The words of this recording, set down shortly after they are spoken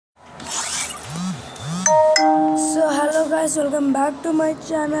guys, welcome back to my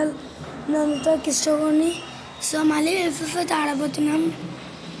channel. Nanita Kistogoni. So mali FF ఆడబోతున్నాం.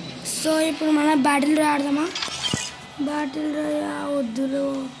 So ఇప్పుడు మన battle ఆడదామా? Battle వద్దులు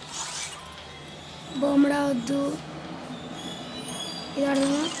బొమ్మడా వద్దు. ఇది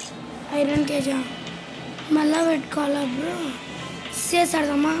ఆడదామా? Iron కేజా మళ్ళా పెట్టుకోవాలా బ్రో? సిఎస్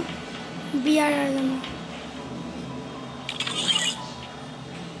ఆడదామా? బిఆర్ ఆడదామా?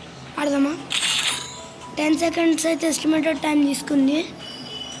 ఆడదామా? 10 seconds అయితే ఎస్టిమేటెడ్ టైం తీసుకుంది.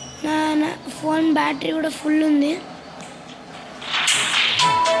 నా ఫోన్ బ్యాటరీ కూడా ఫుల్ ఉంది.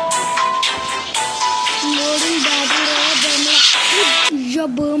 లోడింగ్ బ్యాటరీ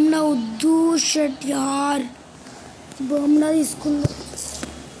బొమ్మడా వద్దు. షట్ యార్, బొమ్మడా తీసుకుంది.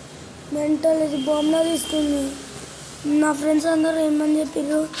 మెంటల్ ఇది బొమ్మడా తీసుకుంది. నా ఫ్రెండ్స్ అందరూ ఏమని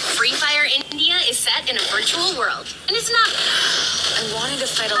చెప్పారు? Free Fire India is set in a virtual world, and it's not. I wanted to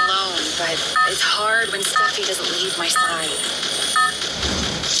fight alone, but it's hard when Steffi doesn't leave my side.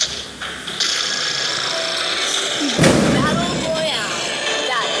 Battle Royale.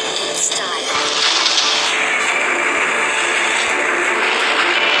 That style.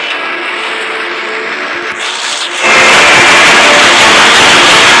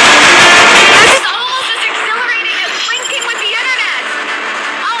 This is almost as exhilarating as linking with the internet.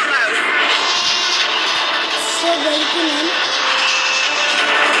 Almost. So welcome.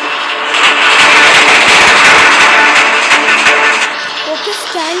 Okay,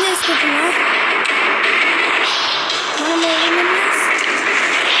 scan చేసుకుంటున్నా. మనం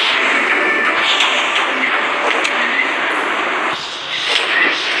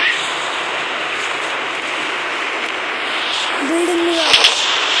building మీద.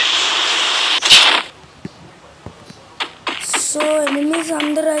 So enemies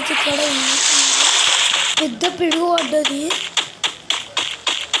అందరూ అయితే ఇక్కడ పెద్ద పిడుగు పడ్డది.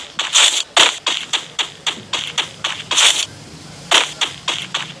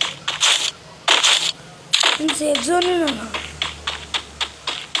 Safe zone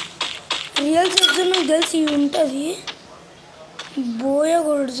real safe zone నాకు తెలిసి ఉంటుంది. బోయ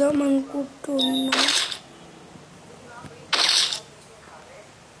కొడదాం అనుకుంటున్నా.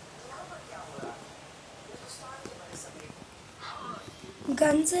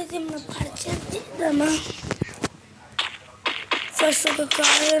 గన్స్ అయితే మనం పర్చేజ్ చేద్దామా? ఫస్ట్ ఒక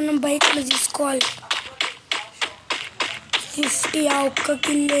కార్ బైక్లో తీసుకోవాలి. 50 ఆ ఒక్క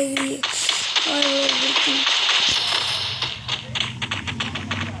కిల్లేది.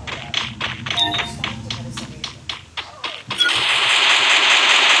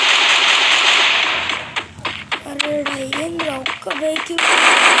 అరే ఏంద్ర ఒక్క వెహికల్.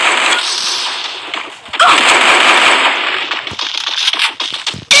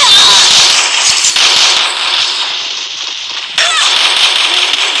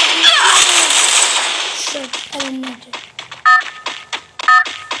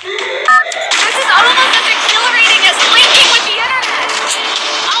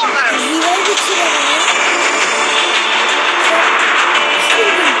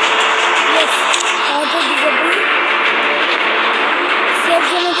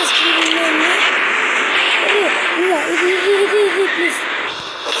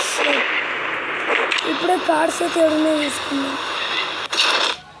 ఇప్పుడే కార్డ్స్ అయితే ఎవరైనా తీసుకున్నాం.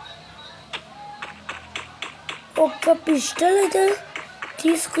 ఒక్క పిస్టల్ అయితే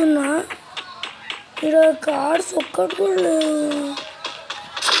తీసుకున్నా. ఇక్కడ కార్డ్స్ ఒక్కటి కూడా లేవు.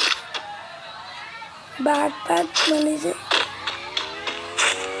 బ్యాక్ ప్యాక్ మళ్ళీ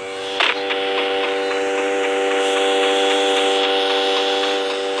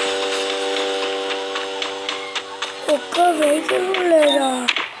ఒక్క వెహికల్ కూడా లేదా?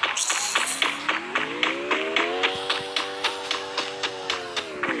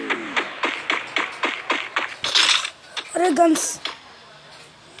 అరే గన్స్,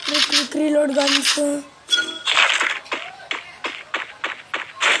 క్విక్ రీలోడ్ గన్స్.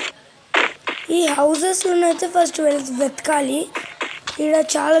 ఈ హౌసెస్లో అయితే ఫస్ట్ వెతకాలి. ఇక్కడ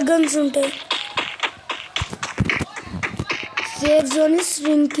చాలా గన్స్ ఉంటాయి. Safe zone is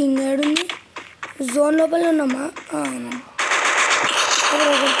shrinking. ఏడుంది? జోన్ లోపల ఉన్నామా?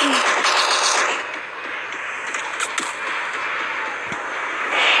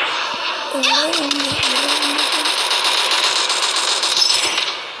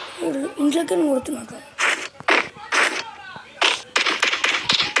 ఇంట్లోకి కొడుతున్నా.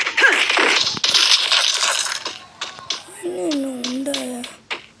 నేను ఉండ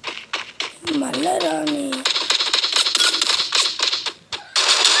మళ్ళా రాని.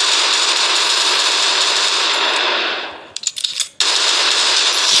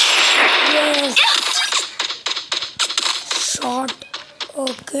 షార్ట్.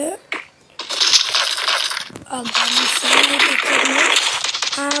 ఓకే, ఆ గన్స్ అన్నీ తెచ్చుకున్నాయి,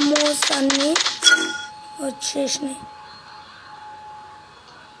 ఆమోస్ అన్నీ వచ్చేసినాయి.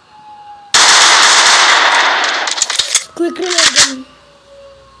 Quick reload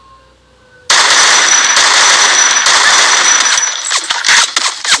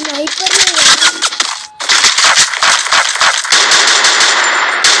sniper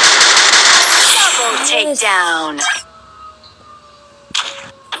takedown.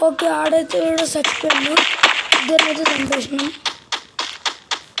 Okay, ఆడైతే కూడా చచ్చిపోయాను. ఇద్దరినైతే చంపేసినాం.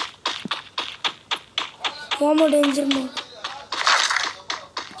 వామో డేంజర్ మోడ్.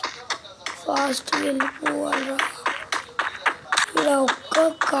 ఫాస్ట్ వెళ్ళిపోవాలరా. ఇక్కడ ఒక్క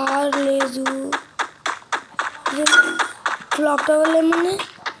కార్ లేదు. క్లాక్ టవర్లు ఏమన్నా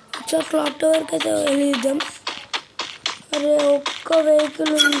ఒకసారి క్లాక్ టవర్కి అయితే వెళ్ళిద్దాం. అరే ఒక్క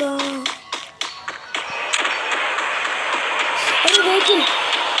వెహికల్ ఉందా? అరే vehicle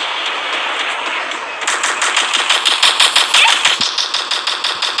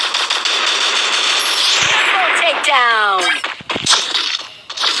Takedown.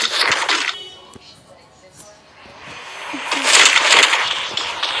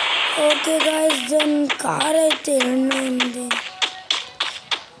 Okay guys, then car అయితే ఉంది.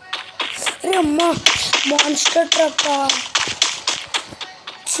 అరే అమ్మా, మాన్స్టర్ ట్రక్.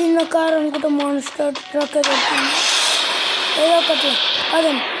 చిన్న కార్ అనుకుంటే మాన్స్టర్ ట్రక్ పెట్టింది. ఏదో ఒకటి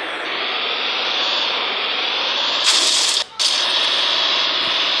అదే.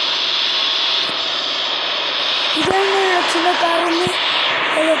 ఇదే చిన్న కార్ ఉంది.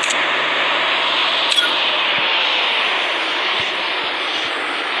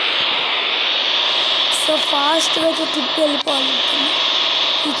 సో ఫాస్ట్గా అయితే తిప్పి వెళ్ళిపోవాలి.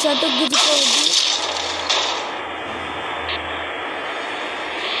 ఈ చెట్టు గుద్దుకోవద్దు.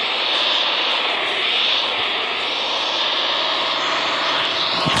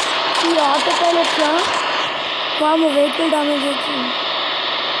 ఈ ఆటో పైలట్గా మాము వెహికల్ డ్యామేజ్ అవుతుంది.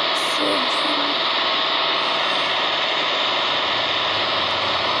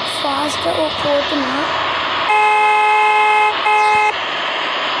 ఫాస్ట్గా పోతున్నా.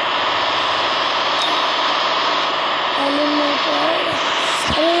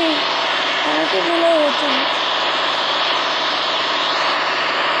 పోతుంది.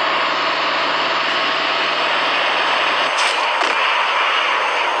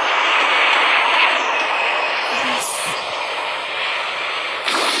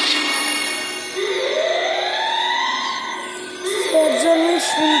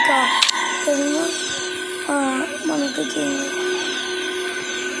 ఇంకా మనకి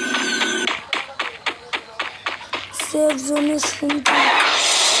సేఫ్ జోన్ ఇంకా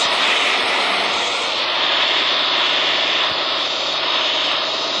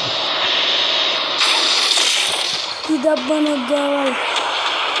ఈ డబ్బా నాకు కావాలి.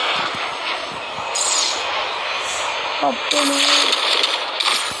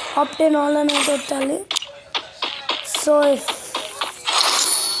 అప్టెన్ వాళ్ళని కొట్టాలి. సో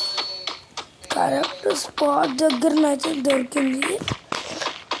కరెక్ట్ స్పాట్ దగ్గరనైతే దొరికింది.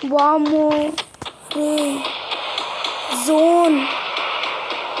 వామో రే zone.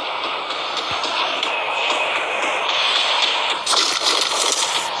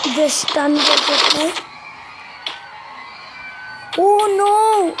 Just అనుకుంటున్నాయి. Oh no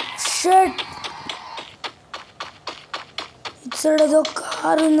shut, ఇటు సైడ్ ఏదో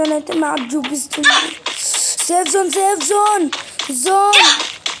కార్ ఉందని అయితే మ్యాప్ చూపిస్తుంది. Safe zone, safe zone, zone.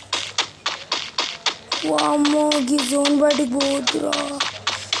 వామ్మో ఈ జోన్ బయటికి పోతురా.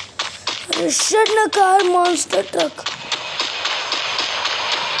 అరే షట్, నా కార్ మాన్స్టర్ ట్రక్.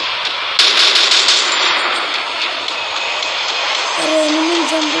 అరే ఎనిమిది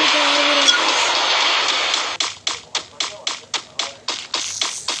చంపుతారు.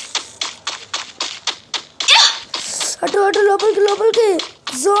 అటు అటు లోపలికి లోపలికి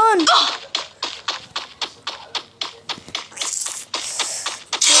జోన్.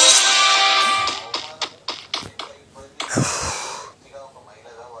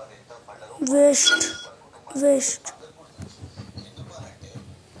 Waste waste.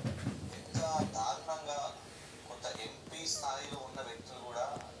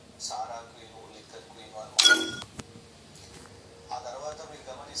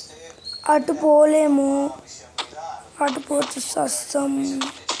 అటు పోలేము, అటు పోతే సస్తం.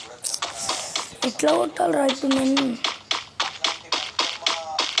 ఎట్లా కొట్టాలి రైట్? నేను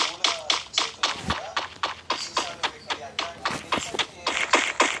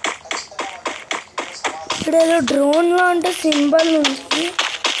ఇక్కడ ఏదో డ్రోన్లో అంటే సింబల్ ఉంది.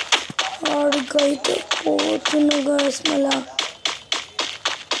 వాడికైతే పోతున్నా గాయస్. మళ్ళా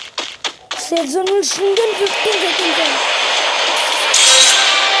safe zone single 15 seconds.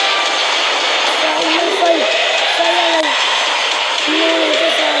 Final fight.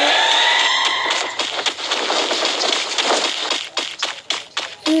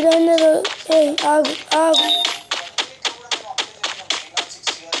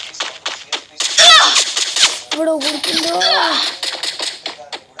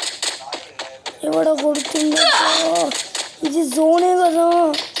 ఎవడో కొడుతుందో ఇది జోనే కదా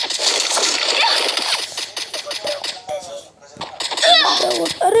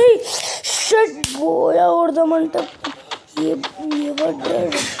అరే షట్ పోయా కొడదామంట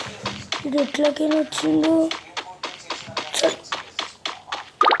ఎవడ్డాడు ఇది ఎట్లకైనా వచ్చిండు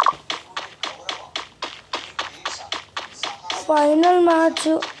final match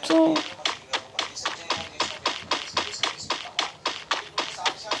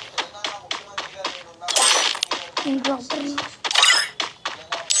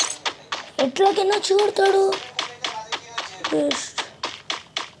ఎట్లకైనా చూడతాడు best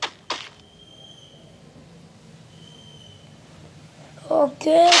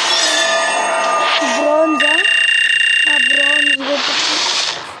okay బ్రాంజా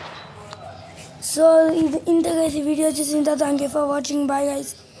so ఇది ఇంత గైస్ వీడియో వచ్చేసిన thank you for watching bye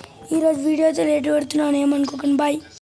guys ఈరోజు వీడియో అయితే లేట్ పెడుతున్నాను ఏమనుకోకండి బాయ్